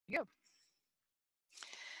Go.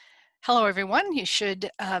 Hello, everyone. You should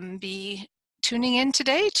be tuning in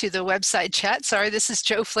today to the Webside Chat. Sorry, this is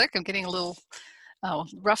Joe Flick. I'm getting a little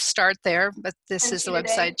rough start there, but this is the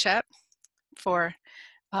Webside Chat for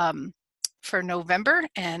November,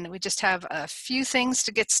 and we just have a few things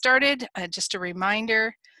to get started. Just a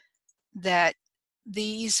reminder that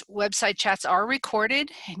these website chats are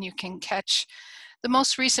recorded, and you can catch the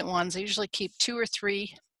most recent ones. I usually keep 2 or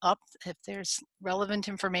 3 up if there's relevant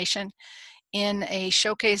information in a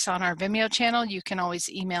showcase on our Vimeo channel. You can always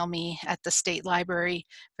email me at the State Library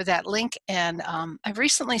for that link. And I've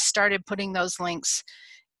recently started putting those links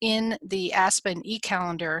in the Aspen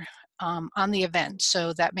e-calendar on the event,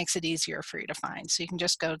 so that makes it easier for you to find. So you can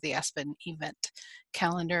just go to the Aspen event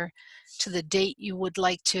calendar to the date you would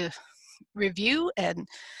like to review, and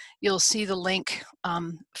you'll see the link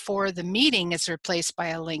for the meeting is replaced by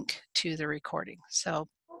a link to the recording. So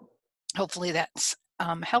hopefully that's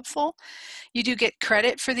helpful. You do get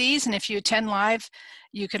credit for these, and if you attend live,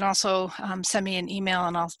 you can also send me an email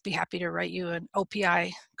and I'll be happy to write you an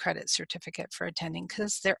OPI credit certificate for attending,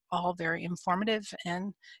 because they're all very informative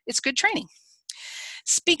and it's good training.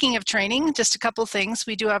 Speaking of training, just a couple things.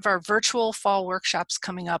 We do have our virtual fall workshops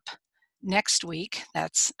coming up next week.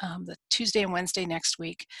 That's the Tuesday and Wednesday next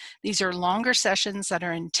week. These are longer sessions that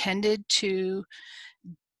are intended to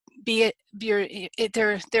their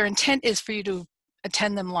intent is for you to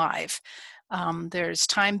attend them live. There's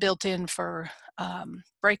time built in for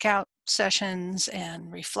breakout sessions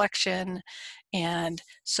and reflection, and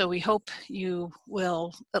so we hope you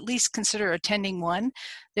will at least consider attending one.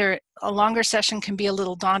 A longer session can be a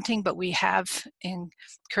little daunting, but we have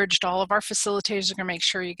encouraged all of our facilitators to make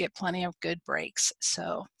sure you get plenty of good breaks.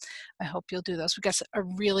 So I hope you'll do those. We've got a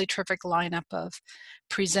really terrific lineup of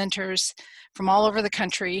presenters from all over the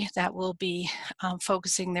country that will be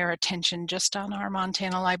focusing their attention just on our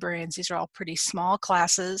Montana librarians. These are all pretty small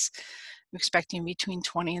classes. I'm expecting between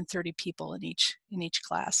 20 and 30 people in each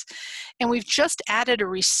class. And we've just added a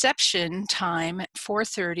reception time at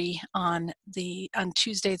 4:30 on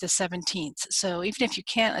Tuesday the 17th. So even if you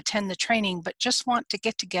can't attend the training but just want to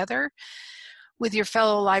get together with your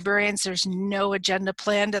fellow librarians, there's no agenda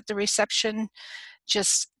planned at the reception.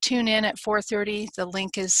 Just tune in at 4:30. The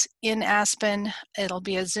link is in Aspen. It'll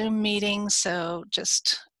be a Zoom meeting, so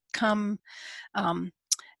just come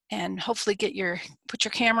and hopefully put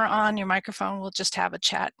your camera on, your microphone. We'll just have a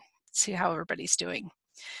chat, see how everybody's doing.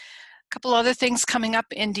 A couple other things coming up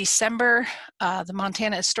in December. The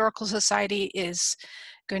Montana Historical Society is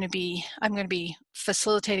I'm going to be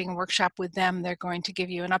facilitating a workshop with them. They're going to give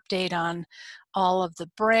you an update on all of the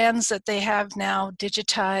brands that they have now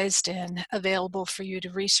digitized and available for you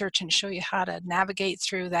to research, and show you how to navigate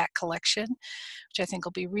through that collection, which I think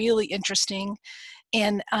will be really interesting.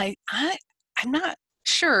 And I'm not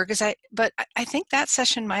sure, but I think that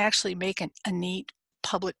session might actually make a neat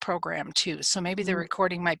public program too. So maybe the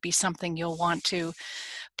recording might be something you'll want to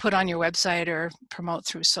put on your website or promote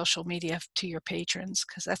through social media to your patrons,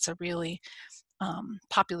 because that's a really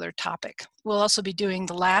popular topic. We'll also be doing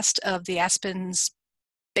the last of the Aspen's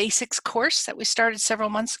Basics course that we started several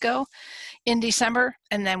months ago in December,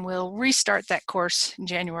 and then we'll restart that course in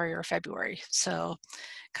January or February. So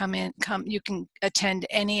you can attend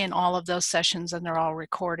any and all of those sessions, and they're all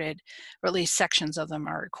recorded, or at least sections of them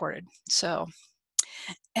are recorded. So,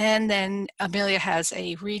 and then Amelia has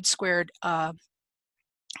a Read Squared kind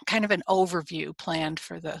of an overview planned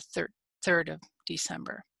for the 3rd of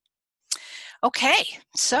December. Okay,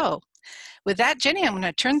 so with that, Jenny, I'm going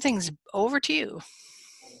to turn things over to you.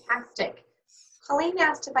 Fantastic. Colleen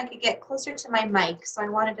asked if I could get closer to my mic, so I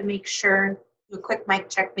wanted to make sure, do a quick mic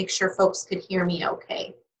check, make sure folks could hear me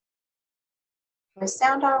okay. Do I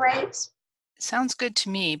sound all right? Sounds good to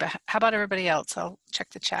me, but how about everybody else? I'll check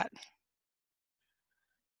the chat.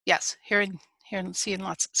 Yes, hearing seeing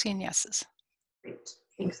yeses. Great.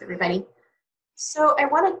 Thanks, everybody. So I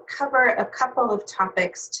want to cover a couple of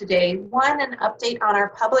topics today. One, an update on our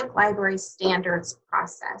public library standards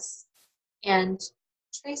process. And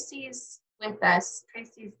Tracy's with us.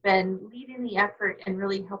 Tracy's been leading the effort and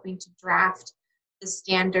really helping to draft the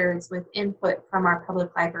standards with input from our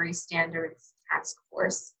public library standards task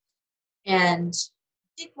force. And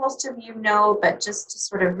I think most of you know, but just to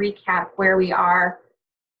sort of recap where we are,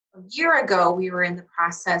 a year ago, we were in the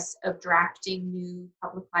process of drafting new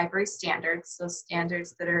public library standards, so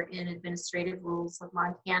standards that are in administrative rules of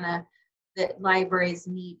Montana that libraries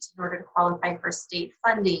meet in order to qualify for state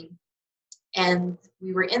funding. And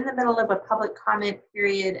we were in the middle of a public comment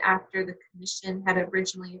period after the commission had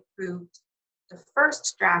originally approved the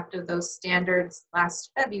first draft of those standards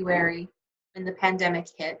last February when the pandemic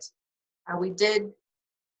hit. We did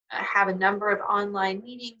have a number of online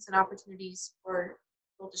meetings and opportunities for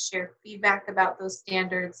people to share feedback about those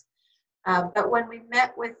standards. But when we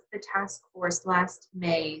met with the task force last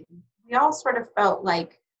May, we all sort of felt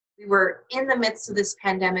like we were in the midst of this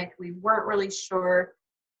pandemic. We weren't really sure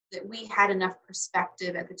that we had enough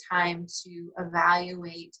perspective at the time to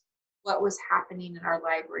evaluate what was happening in our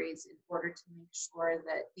libraries in order to make sure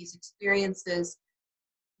that these experiences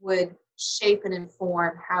would shape and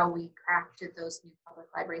inform how we crafted those new public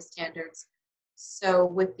library standards. So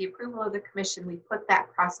with the approval of the commission, we put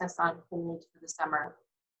that process on hold for the summer.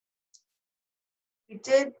 We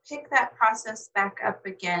did pick that process back up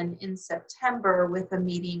again in September with a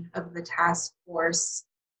meeting of the task force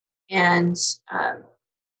and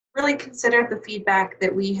really considered the feedback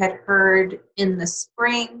that we had heard in the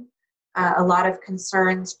spring, a lot of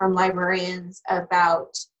concerns from librarians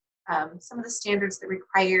about some of the standards that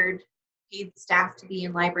required paid staff to be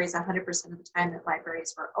in libraries 100% of the time that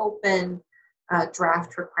libraries were open,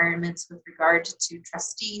 draft requirements with regard to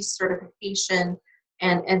trustee certification,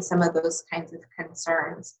 and some of those kinds of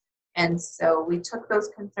concerns. And so we took those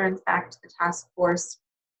concerns back to the task force.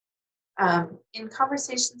 In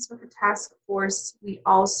conversations with the task force, we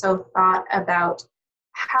also thought about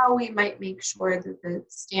how we might make sure that the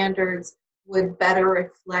standards would better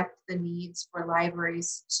reflect the needs for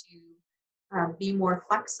libraries to be more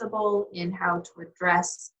flexible in how to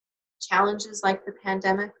address challenges like the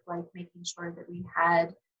pandemic, like making sure that we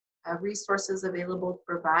had resources available to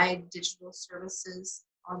provide digital services,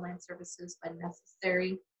 online services when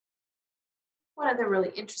necessary. One of the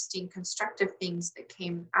really interesting constructive things that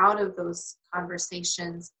came out of those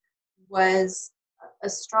conversations was a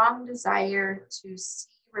strong desire to see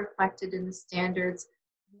reflected in the standards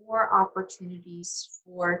more opportunities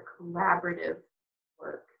for collaborative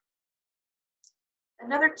work.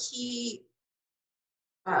 Another key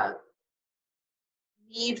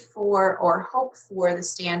need for or hope for the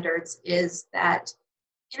standards is that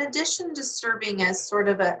in addition to serving as sort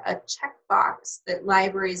of a checkbox that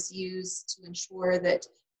libraries use to ensure that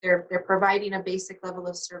they're providing a basic level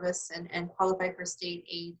of service and qualify for state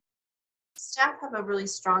aid, staff have a really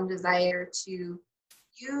strong desire to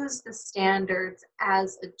use the standards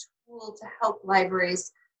as a tool to help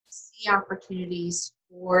libraries see opportunities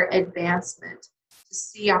for advancement, to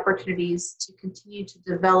see opportunities to continue to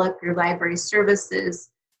develop your library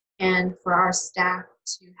services, and for our staff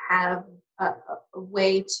to have a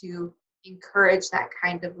way to encourage that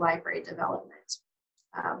kind of library development.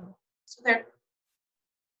 So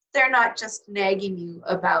they're not just nagging you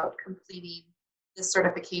about completing the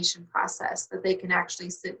certification process, that they can actually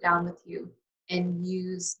sit down with you and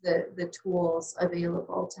use the tools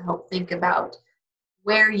available to help think about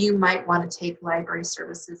where you might want to take library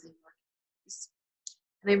services in your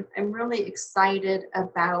communities. And I'm really excited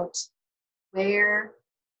about where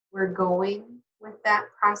we're going with that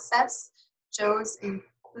process. Joe's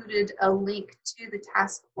included a link to the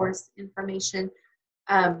task force information.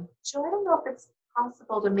 Joe, I don't know if it's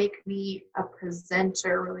possible to make me a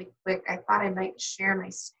presenter really quick. I thought I might share my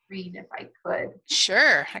screen if I could.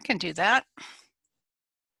 Sure, I can do that.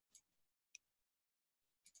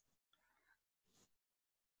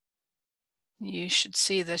 You should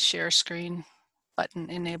see the share screen button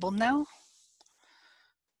enabled now.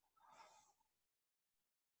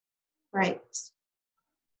 Right.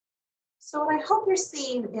 So what I hope you're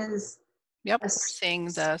seeing is Yep, we're seeing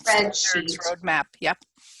the spreadsheet roadmap. Yep.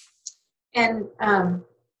 And what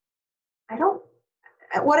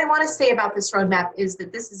I want to say about this roadmap is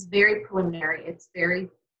that this is very preliminary. It's very,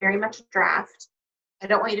 very much a draft. I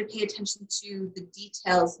don't want you to pay attention to the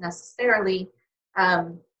details necessarily.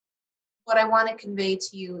 What I want to convey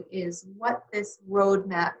to you is what this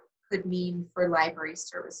roadmap could mean for library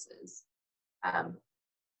services.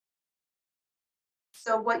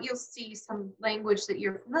 So what you'll see, some language that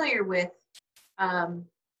you're familiar with,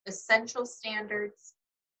 essential standards,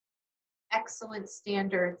 excellent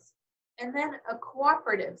standards, and then a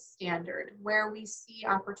cooperative standard where we see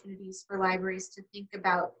opportunities for libraries to think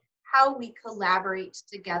about how we collaborate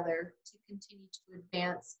together to continue to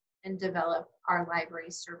advance and develop our library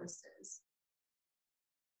services.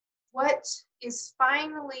 What is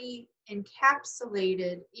finally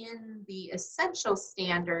encapsulated in the essential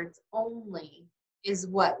standards only is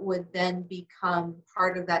what would then become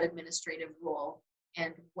part of that administrative role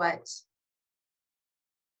and what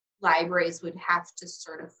libraries would have to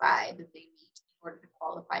certify that they meet in order to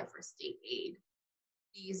qualify for state aid.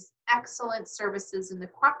 These excellent services and the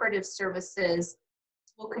cooperative services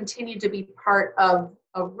will continue to be part of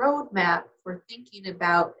a roadmap for thinking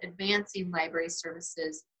about advancing library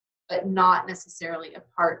services, but not necessarily a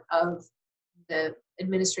part of the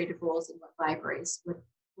administrative roles and what libraries would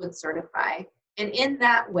would certify. And in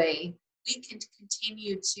that way, we can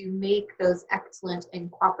continue to make those excellent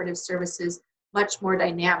and cooperative services much more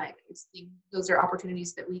dynamic. Those are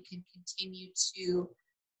opportunities that we can continue to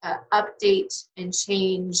update and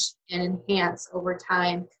change and enhance over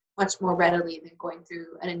time much more readily than going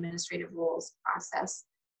through an administrative rules process,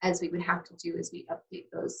 as we would have to do as we update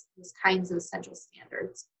those kinds of essential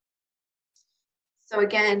standards. So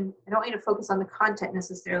again, I don't want you to focus on the content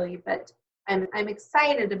necessarily, but I'm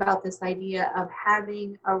excited about this idea of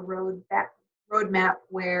having a roadmap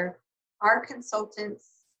where our consultants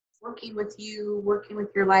working with you, working with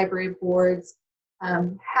your library boards,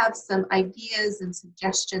 have some ideas and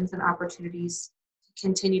suggestions and opportunities to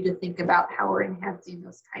continue to think about how we're enhancing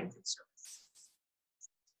those kinds of services.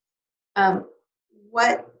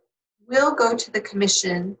 What will go to the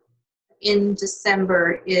commission in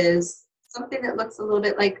December is something that looks a little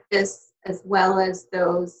bit like this, as well as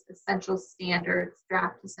those essential standards,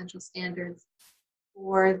 draft essential standards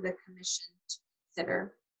for the commission to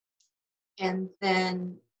consider. And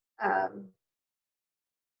then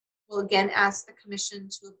we'll again ask the commission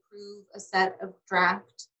to approve a set of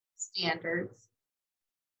draft standards,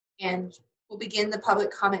 and we'll begin the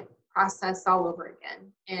public comment process all over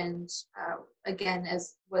again. And again,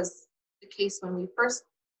 as was the case when we first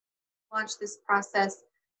launched this process,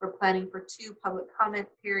 we're planning for 2 public comment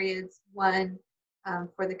periods, one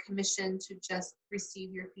for the commission to just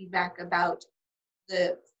receive your feedback about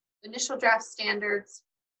the initial draft standards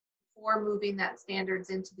before moving that standards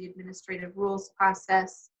into the administrative rules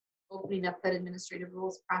process, opening up that administrative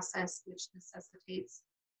rules process, which necessitates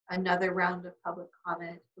another round of public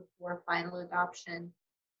comment before final adoption.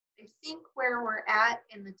 I think where we're at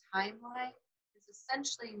in the timeline is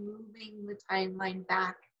essentially moving the timeline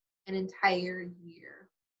back an entire year.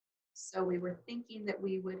 So we were thinking that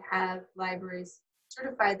we would have libraries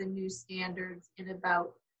certify the new standards in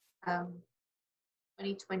about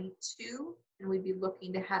 2022, and we'd be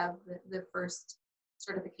looking to have the first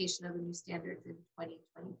certification of the new standards in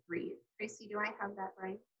 2023. Tracy, do I have that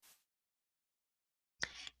right?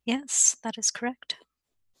 Yes, that is correct.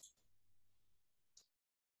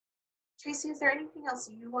 Tracy, is there anything else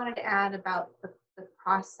you wanted to add about the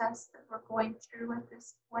process that we're going through at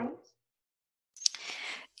this point?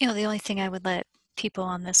 You know, the only thing I would let people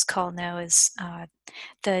on this call know is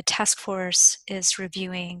the task force is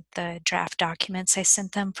reviewing the draft documents I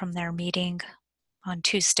sent them from their meeting on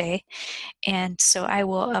Tuesday. And so I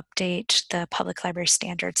will update the Public Library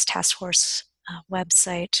Standards Task Force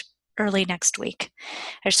website early next week.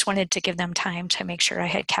 I just wanted to give them time to make sure I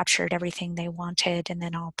had captured everything they wanted, and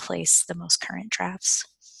then I'll place the most current drafts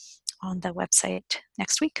on the website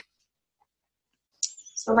next week.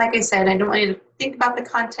 So like I said, I don't want you to think about the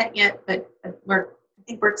content yet, but I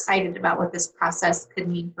think we're excited about what this process could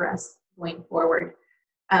mean for us going forward.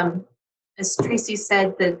 As Tracy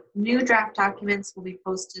said, the new draft documents will be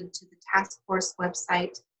posted to the task force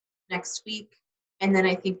website next week, and then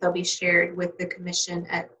I think they'll be shared with the commission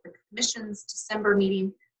at the commission's December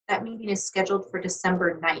meeting. That meeting is scheduled for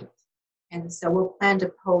December 9th, and so we'll plan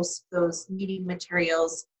to post those meeting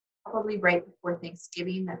materials probably right before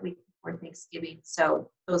Thanksgiving, that week before Thanksgiving. So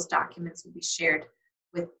those documents will be shared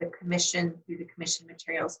with the commission through the commission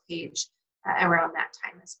materials page around that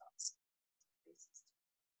time as well.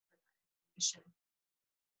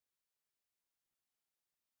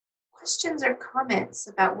 Questions or comments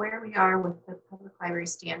about where we are with the public library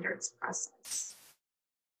standards process?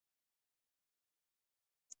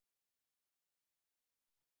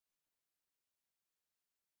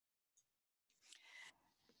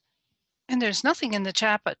 And there's nothing in the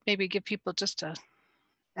chat, but maybe give people just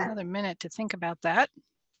another minute to think about that.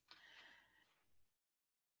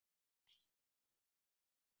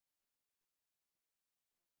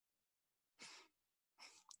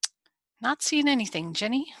 Not seeing anything,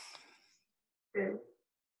 Jenny. Good.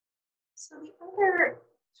 So the other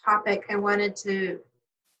topic I wanted to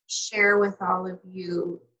share with all of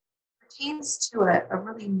you pertains to a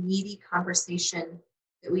really meaty conversation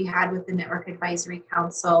that we had with the Network Advisory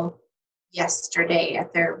Council yesterday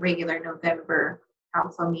at their regular November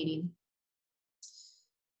council meeting.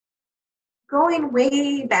 Going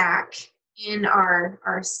way back in our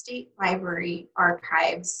state library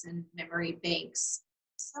archives and memory banks,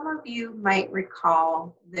 some of you might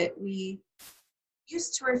recall that we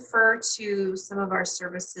used to refer to some of our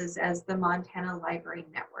services as the Montana Library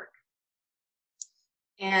Network.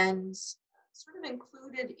 And sort of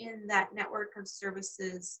included in that network of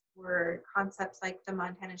services were concepts like the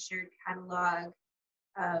Montana Shared Catalog,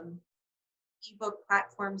 ebook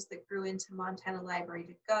platforms that grew into Montana Library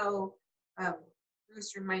to Go.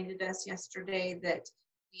 Bruce reminded us yesterday that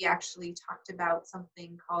We actually talked about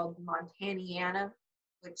something called Montaniana,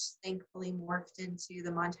 which thankfully morphed into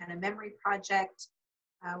the Montana Memory Project.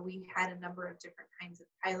 We had a number of different kinds of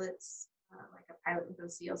pilots, like a pilot with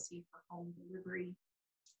OCLC for home delivery.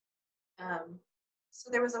 So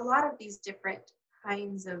there was a lot of these different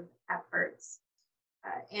kinds of efforts,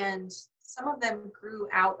 and some of them grew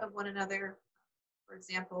out of one another. For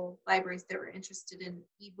example, libraries that were interested in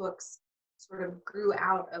ebooks sort of grew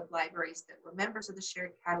out of libraries that were members of the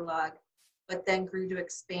shared catalog, but then grew to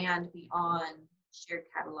expand beyond shared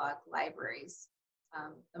catalog libraries.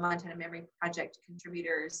 The Montana Memory Project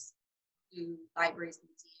contributors to libraries,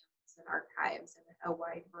 museums, and archives, and a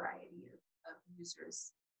wide variety of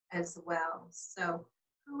users as well. So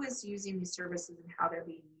who is using these services and how they're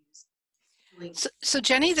being used? So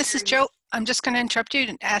Jenny, this is Joe. I'm just going to interrupt you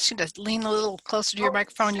and ask you to lean a little closer to your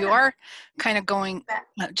microphone. Sure. You are kind of going,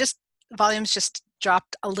 just volume's just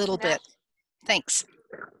dropped a little bit. Thanks.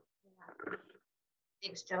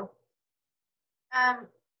 Thanks, Joe.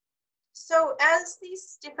 So as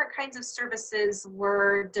these different kinds of services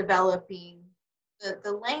were developing,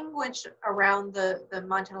 the language around the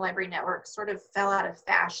Montana Library Network sort of fell out of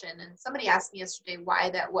fashion. And somebody asked me yesterday why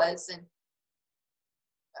that was. And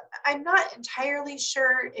I'm not entirely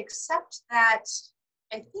sure, except that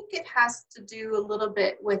I think it has to do a little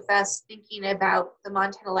bit with us thinking about the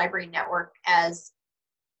Montana Library Network as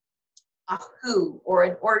a who, or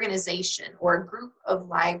an organization, or a group of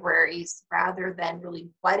libraries, rather than really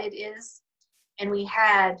what it is. And we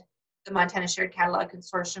had the Montana Shared Catalog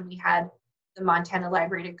Consortium, we had the Montana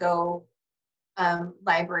Library to Go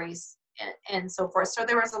libraries, and so forth. So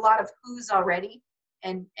there was a lot of who's already,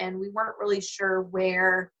 and we weren't really sure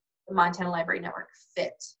where the Montana Library Network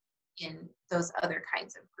fit in those other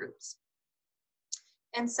kinds of groups.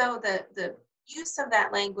 And so the use of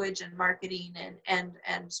that language and marketing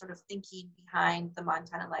and sort of thinking behind the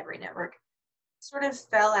Montana Library Network sort of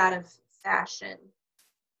fell out of fashion.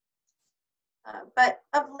 But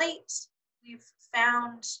of late, we've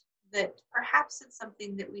found that perhaps it's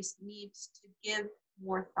something that we need to give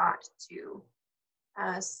more thought to.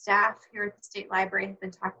 Staff here at the State Library have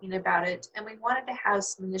been talking about it, and we wanted to have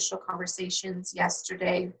some initial conversations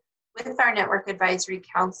yesterday with our Network Advisory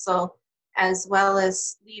Council, as well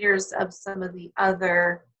as leaders of some of the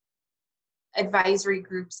other advisory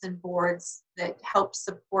groups and boards that help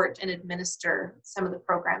support and administer some of the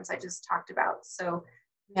programs I just talked about. So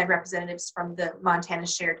we had representatives from the Montana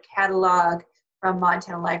Shared Catalog, from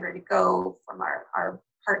Montana Library to Go, from our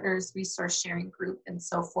partners resource sharing group, and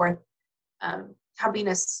so forth, helping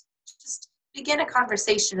us just begin a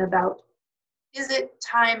conversation about, is it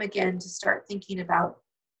time again to start thinking about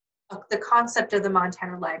the concept of the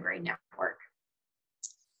Montana Library Network?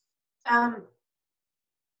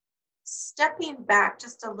 Stepping back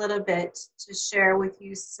just a little bit to share with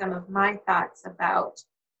you some of my thoughts about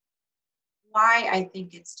why I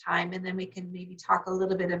think it's time, and then we can maybe talk a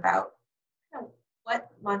little bit about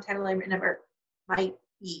what Montana Library Network might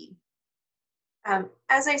be.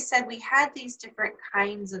 As I said, we had these different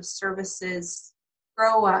kinds of services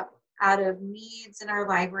grow up out of needs in our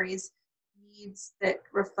libraries, needs that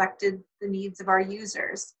reflected the needs of our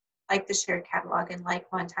users, like the Shared Catalog and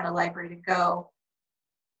like Montana Library to Go.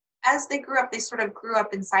 As they grew up, they sort of grew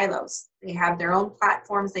up in silos. They have their own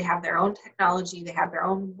platforms, they have their own technology, they have their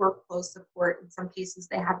own workflow support. In some cases,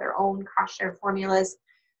 they have their own cost share formulas.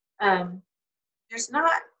 There's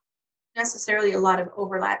not necessarily a lot of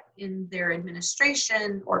overlap in their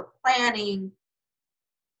administration or planning.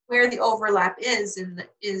 Where the overlap is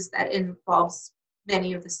that it involves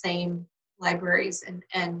many of the same libraries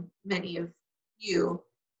and many of you.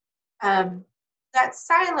 That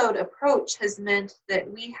siloed approach has meant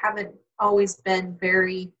that we haven't always been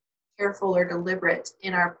very careful or deliberate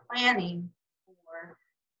in our planning for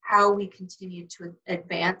how we continue to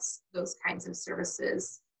advance those kinds of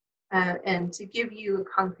services. And to give you a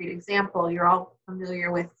concrete example, you're all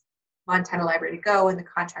familiar with Montana Library to Go and the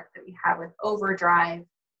contract that we have with Overdrive.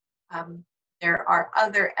 There are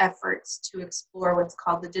other efforts to explore what's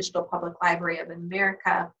called the Digital Public Library of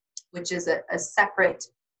America, which is a separate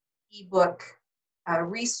ebook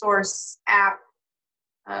resource app,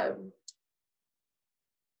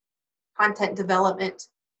 content development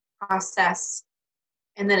process.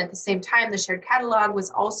 And then at the same time, the Shared Catalog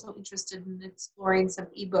was also interested in exploring some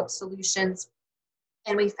ebook solutions.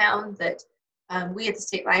 And we found that we at the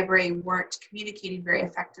State Library weren't communicating very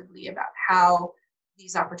effectively about how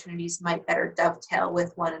these opportunities might better dovetail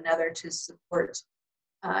with one another to support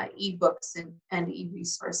ebooks and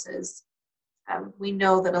e-resources. We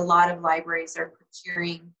know that a lot of libraries are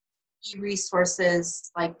procuring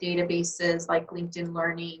e-resources like databases like LinkedIn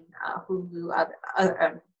Learning, Hulu,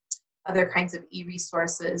 other kinds of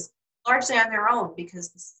e-resources, largely on their own because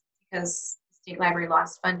the state library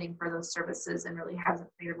lost funding for those services and really hasn't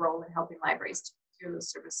played a role in helping libraries to procure those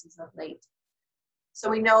services of late. So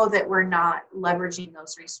we know that we're not leveraging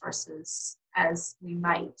those resources as we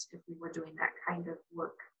might if we were doing that kind of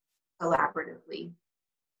work collaboratively.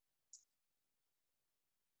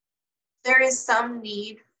 There is some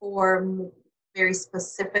need for very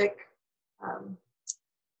specific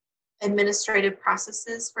administrative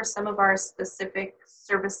processes for some of our specific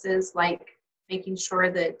services, like making sure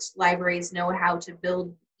that libraries know how to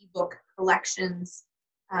build ebook collections.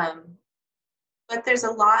 But there's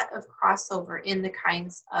a lot of crossover in the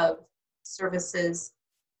kinds of services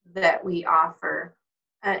that we offer.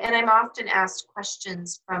 And I'm often asked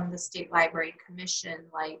questions from the State Library Commission,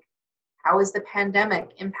 like, how is the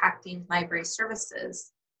pandemic impacting library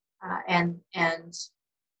services? And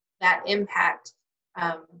that impact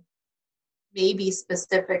may be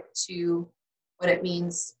specific to what it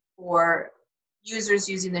means for users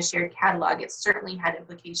using the shared catalog. It certainly had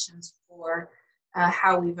implications for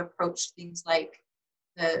how we've approached things like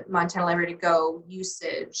the Montana Library to Go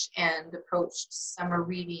usage and approached summer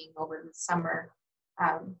reading over the summer.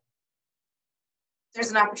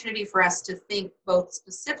 There's an opportunity for us to think both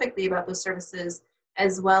specifically about those services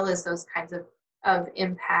as well as those kinds of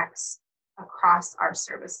impacts across our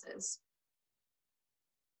services.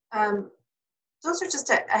 Those are just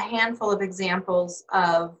a handful of examples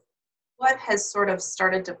of what has sort of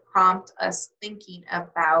started to prompt us thinking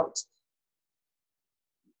about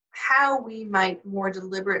how we might more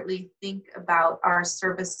deliberately think about our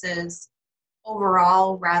services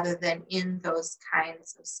overall rather than in those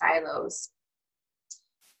kinds of silos.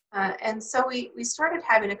 And so we started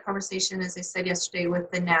having a conversation, as I said yesterday,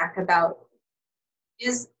 with the NAC about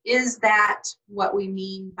is that what we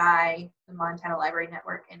mean by the Montana Library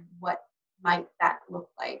Network, and what might that look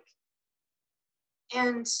like?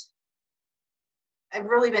 And I've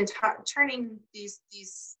really been turning these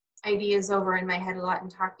ideas over in my head a lot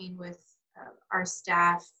and talking with our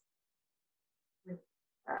staff, with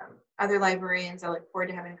other librarians. I look forward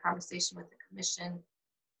to having a conversation with the commission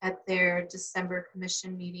at their December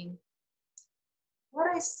commission meeting. What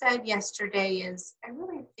I said yesterday is I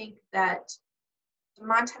really think that the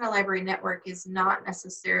Montana Library Network is not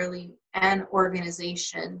necessarily an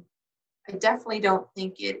organization. I definitely don't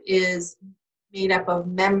think it is made up of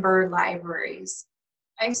member libraries.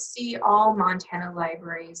 I see all Montana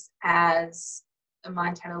libraries as the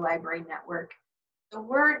Montana Library Network. The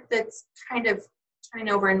word that's kind of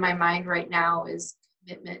turning over in my mind right now is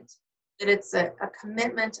commitment, that it's a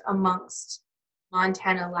commitment amongst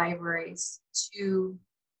Montana libraries to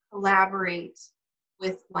collaborate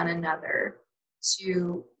with one another,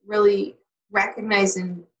 to really recognize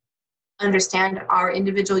and understand our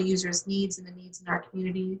individual users' needs and the needs in our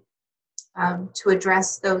community, to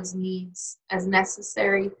address those needs as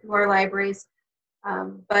necessary through our libraries,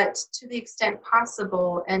 but to the extent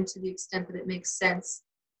possible and to the extent that it makes sense,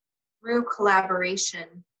 through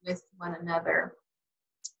collaboration with one another.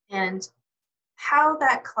 And how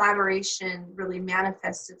that collaboration really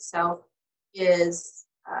manifests itself is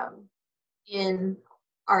in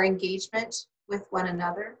our engagement with one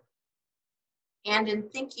another, and in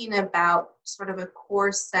thinking about sort of a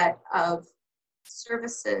core set of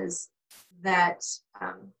services that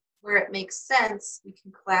where it makes sense, we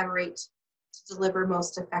can collaborate to deliver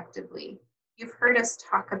most effectively. You've heard us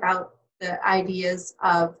talk about the ideas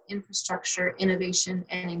of infrastructure, innovation,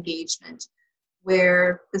 and engagement,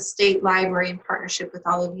 where the state library, in partnership with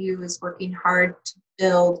all of you, is working hard to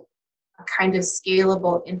build a kind of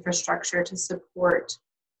scalable infrastructure to support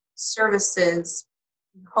services.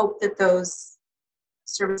 We hope that those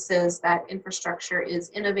services, that infrastructure, is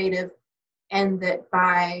innovative, and that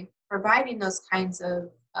by providing those kinds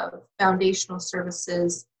of foundational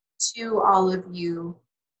services to all of you,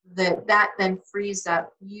 that then frees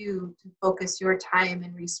up you to focus your time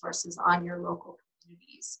and resources on your local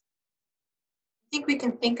communities. I think we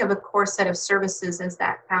can think of a core set of services as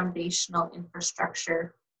that foundational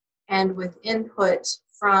infrastructure, and with input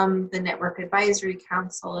from the Network Advisory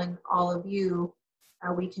Council and all of you,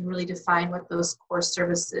 we can really define what those core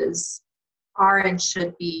services are and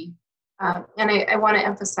should be. And I want to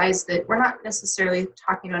emphasize that we're not necessarily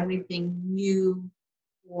talking about anything new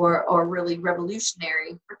or really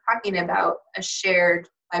revolutionary. We're talking about a shared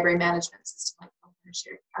library management system, like a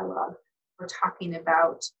shared catalog. We're talking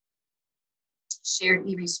about shared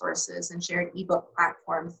e-resources and shared ebook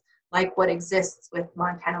platforms, like what exists with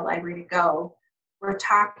Montana Library to Go. We're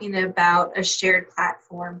talking about a shared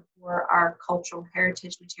platform for our cultural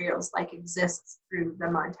heritage materials like exists through the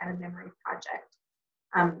Montana Memory Project.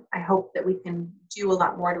 I hope that we can do a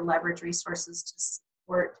lot more to leverage resources to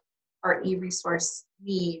support our e-resource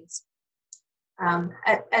needs.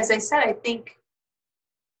 As I said, I think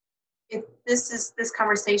if this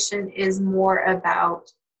conversation is more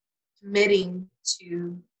about committing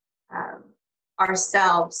to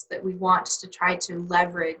ourselves that we want to try to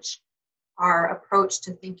leverage our approach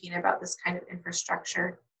to thinking about this kind of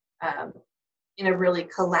infrastructure in a really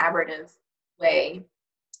collaborative way,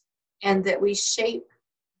 and that we shape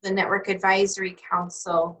the Network Advisory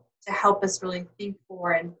Council to help us really think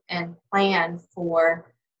for and plan for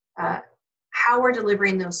how we're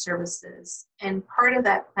delivering those services. And part of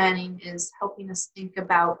that planning is helping us think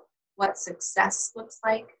about what success looks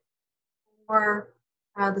like for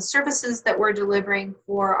the services that we're delivering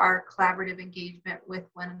for our collaborative engagement with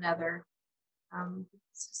one another.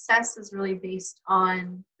 Success is really based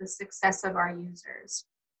on the success of our users.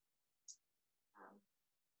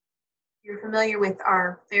 You're familiar with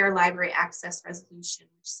our Fair Library Access Resolution,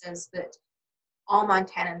 which says that all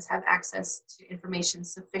Montanans have access to information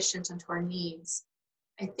sufficient unto our needs.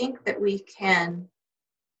 I think that we can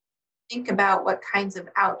think about what kinds of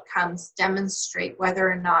outcomes demonstrate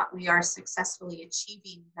whether or not we are successfully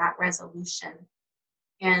achieving that resolution,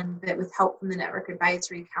 and that with help from the Network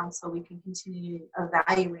Advisory Council, we can continue to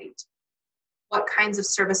evaluate what kinds of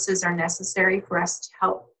services are necessary for us to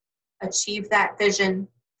help achieve that vision,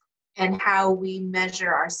 and how we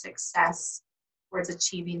measure our success towards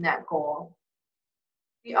achieving that goal.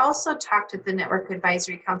 We also talked at the Network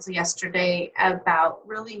Advisory Council yesterday about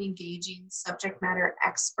really engaging subject matter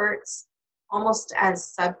experts, almost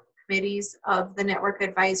as subcommittees of the Network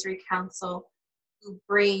Advisory Council, who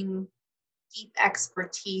bring deep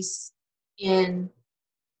expertise in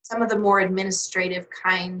some of the more administrative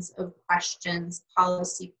kinds of questions,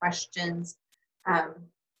 policy questions,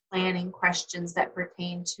 planning questions that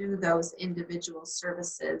pertain to those individual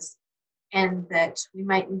services, and that we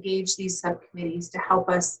might engage these subcommittees to help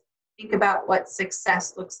us think about what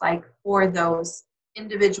success looks like for those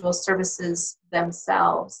individual services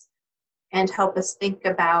themselves, and help us think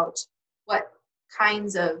about what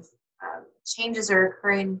kinds of changes are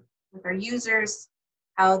occurring with our users,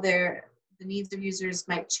 how the needs of users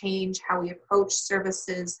might change, how we approach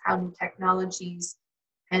services, how new technologies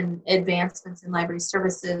and advancements in library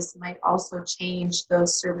services might also change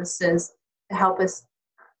those services to help us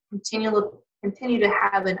continue to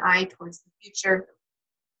have an eye towards the future.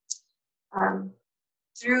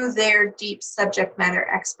 Through their deep subject matter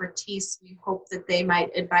expertise, we hope that they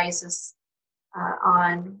might advise us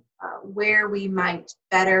on where we might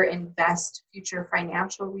better invest future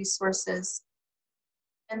financial resources,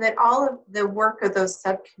 and that all of the work of those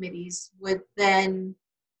subcommittees would then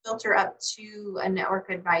filter up to a Network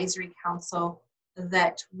Advisory Council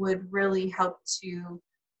that would really help to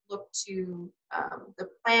look to the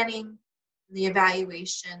planning, the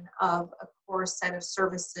evaluation of a core set of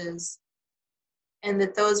services, and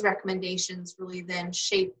that those recommendations really then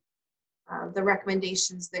shape the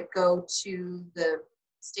recommendations that go to the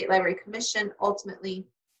State Library Commission. Ultimately,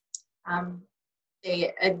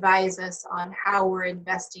 they advise us on how we're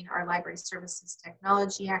investing our Library Services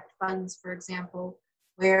Technology Act funds, for example,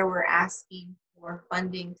 where we're asking for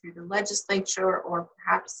funding through the legislature, or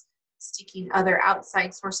perhaps seeking other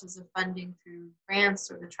outside sources of funding through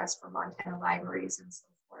grants or the Trust for Montana Libraries and so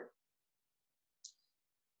forth.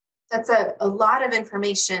 That's a lot of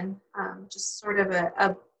information, just sort of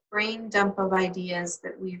a brain dump of ideas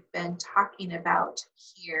that we've been talking about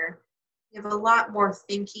here. We have a lot more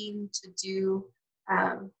thinking to do.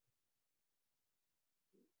 I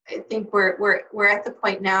think we're at the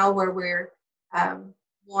point now where we're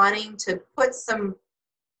wanting to put some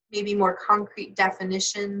maybe more concrete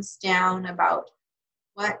definitions down about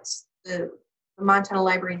what the Montana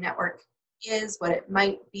Library Network is, what it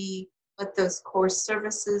might be, what those core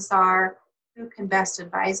services are, who can best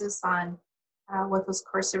advise us on what those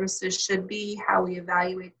core services should be, how we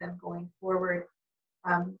evaluate them going forward.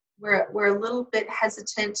 We're a little bit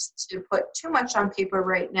hesitant to put too much on paper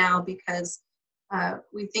right now, because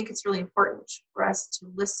we think it's really important for us to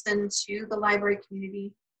listen to the library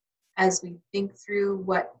community as we think through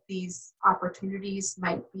what these opportunities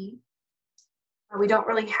might be. We don't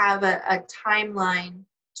really have a timeline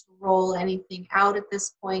to roll anything out at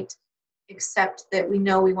this point, except that we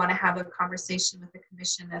know we want to have a conversation with the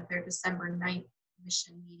commission at their December 9th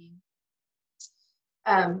commission meeting.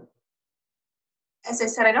 As I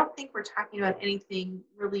said, I don't think we're talking about anything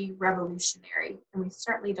really revolutionary, and we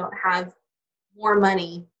certainly don't have more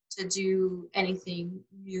money to do anything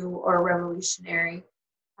new or revolutionary.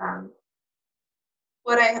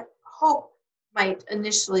 what I hope might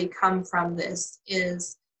initially come from this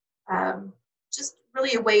is just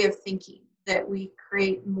really a way of thinking, that we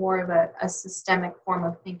create more of a systemic form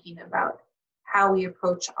of thinking about how we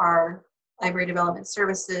approach our library development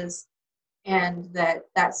services, and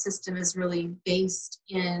that system is really based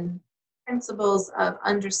in principles of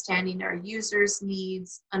understanding our users'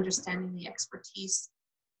 needs, understanding the expertise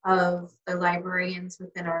of the librarians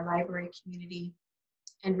within our library community,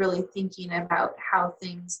 and really thinking about how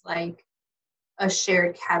things like a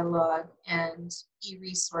shared catalog and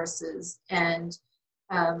e-resources and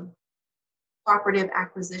cooperative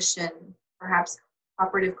acquisition, perhaps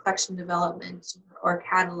cooperative collection development or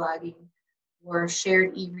cataloging or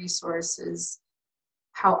shared e-resources,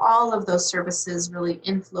 how all of those services really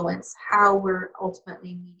influence how we're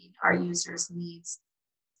ultimately meeting our users' needs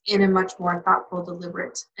in a much more thoughtful,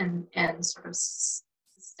 deliberate, and sort of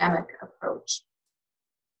systemic approach.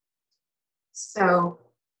 So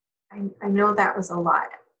I know that was a lot.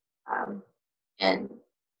 And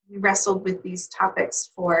we wrestled with these topics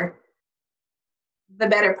for the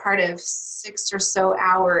better part of 6 or so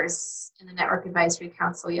hours in the Network Advisory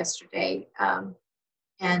Council yesterday,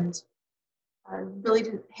 and really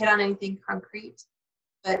didn't hit on anything concrete,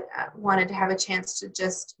 but wanted to have a chance to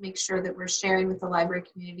just make sure that we're sharing with the library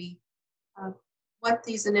community what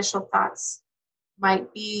these initial thoughts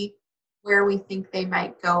might be, where we think they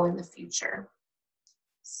might go in the future.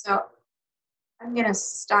 So I'm going to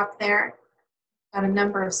stop there. Got a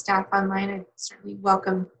number of staff online. I certainly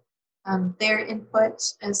welcome their input,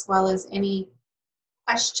 as well as any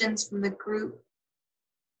questions from the group.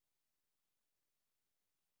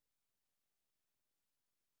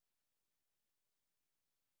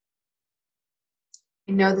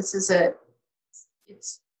 I know this is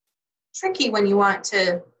it's tricky when you want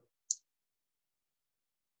to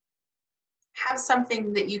have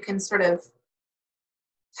something that you can sort of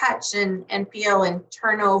touch and feel and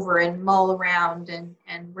turn over and mull around, and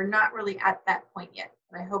we're not really at that point yet,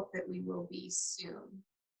 but I hope that we will be soon.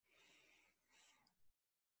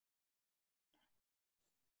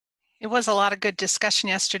 It was a lot of good discussion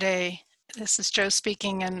yesterday. This is Jo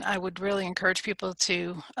speaking, and I would really encourage people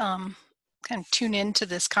to kind of tune into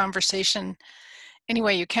this conversation any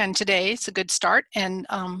way you can today. It's a good start, and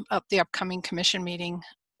the upcoming commission meeting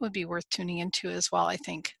would be worth tuning into as well, I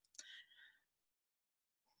think.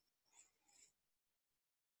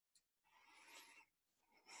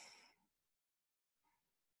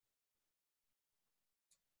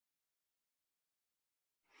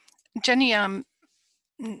 Jenny,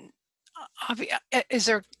 is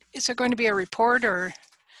there going to be a report or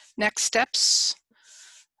next steps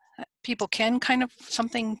that people can kind of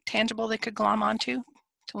something tangible they could glom onto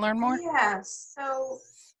to learn more? Yeah, so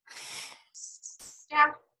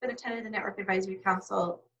staff that attended the Network Advisory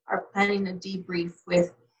Council are planning a debrief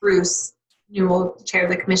with Bruce Newell, the chair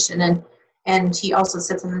of the commission, and he also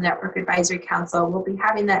sits on the Network Advisory Council. We'll be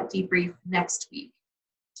having that debrief next week.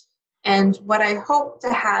 And what I hope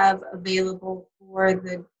to have available for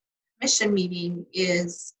the commission meeting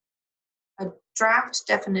is a draft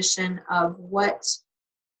definition of what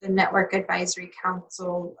the Network Advisory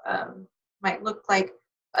Council might look like,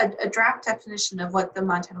 a draft definition of what the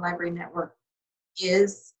Montana Library Network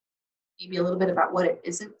is, maybe a little bit about what it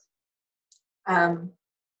isn't,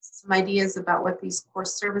 some ideas about what these core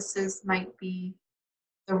services might be,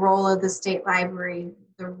 the role of the state library,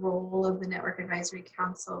 the role of the Network Advisory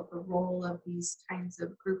Council, the role of these kinds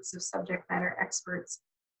of groups of subject matter experts,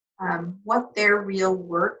 what their real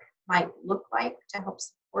work might look like to help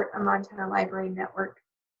support a Montana Library Network.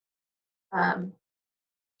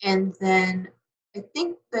 And then I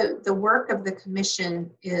think the work of the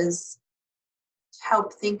commission is to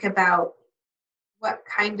help think about what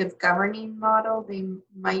kind of governing model they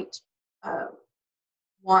might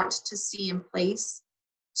want to see in place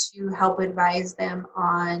to help advise them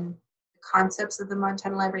on the concepts of the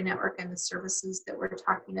Montana Library Network and the services that we're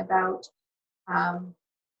talking about.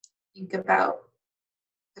 Think about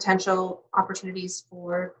potential opportunities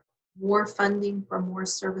for more funding for more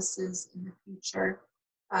services in the future.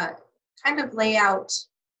 Kind of lay out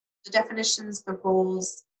the definitions, the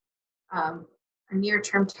roles, a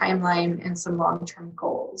near-term timeline, and some long-term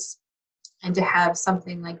goals, and to have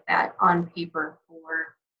something like that on paper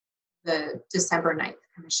for the December 9th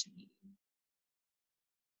commission meeting.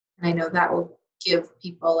 And I know that will give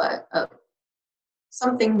people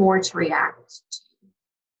something more to react to.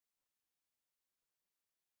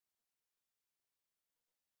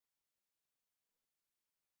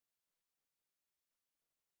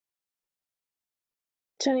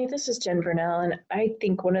 Jenny, this is Jen Burnell, and I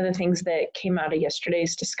think one of the things that came out of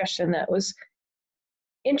yesterday's discussion that was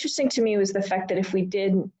interesting to me was the fact that if we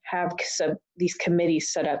did have these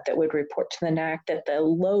committees set up that would report to the NAC, that the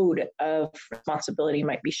load of responsibility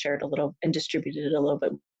might be shared a little and distributed a little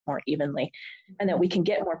bit more evenly, and that we can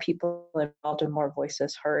get more people involved and more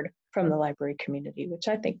voices heard from the library community, which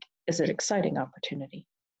I think is an exciting opportunity.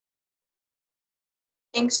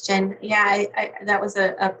 Thanks, Jen. Yeah, that was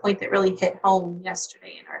a point that really hit home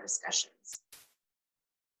yesterday in our discussions.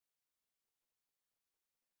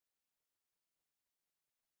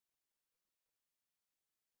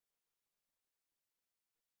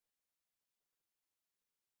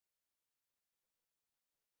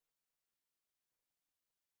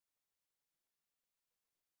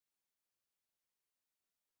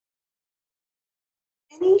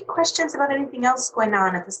 Any questions about anything else going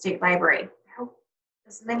on at the State Library? I hope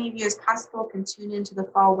as many of you as possible can tune into the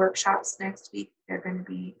fall workshops next week. They're going to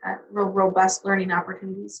be real robust learning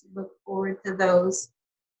opportunities. We look forward to those.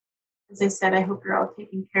 As I said, I hope you're all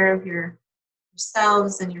taking care of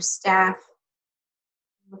yourselves and your staff.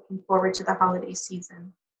 Looking forward to the holiday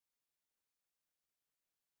season.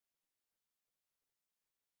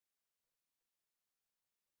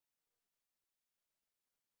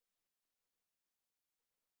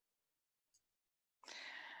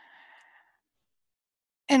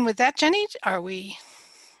 And with that, Jenny, are we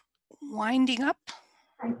winding up?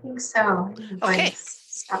 I think so. Okay.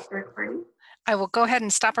 Stop the recording. I will go ahead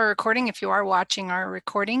and stop our recording if you are watching our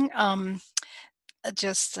recording.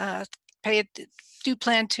 Just do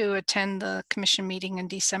plan to attend the commission meeting in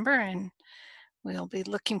December, and we'll be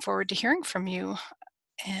looking forward to hearing from you.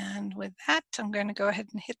 And with that, I'm going to go ahead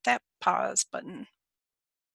and hit that pause button.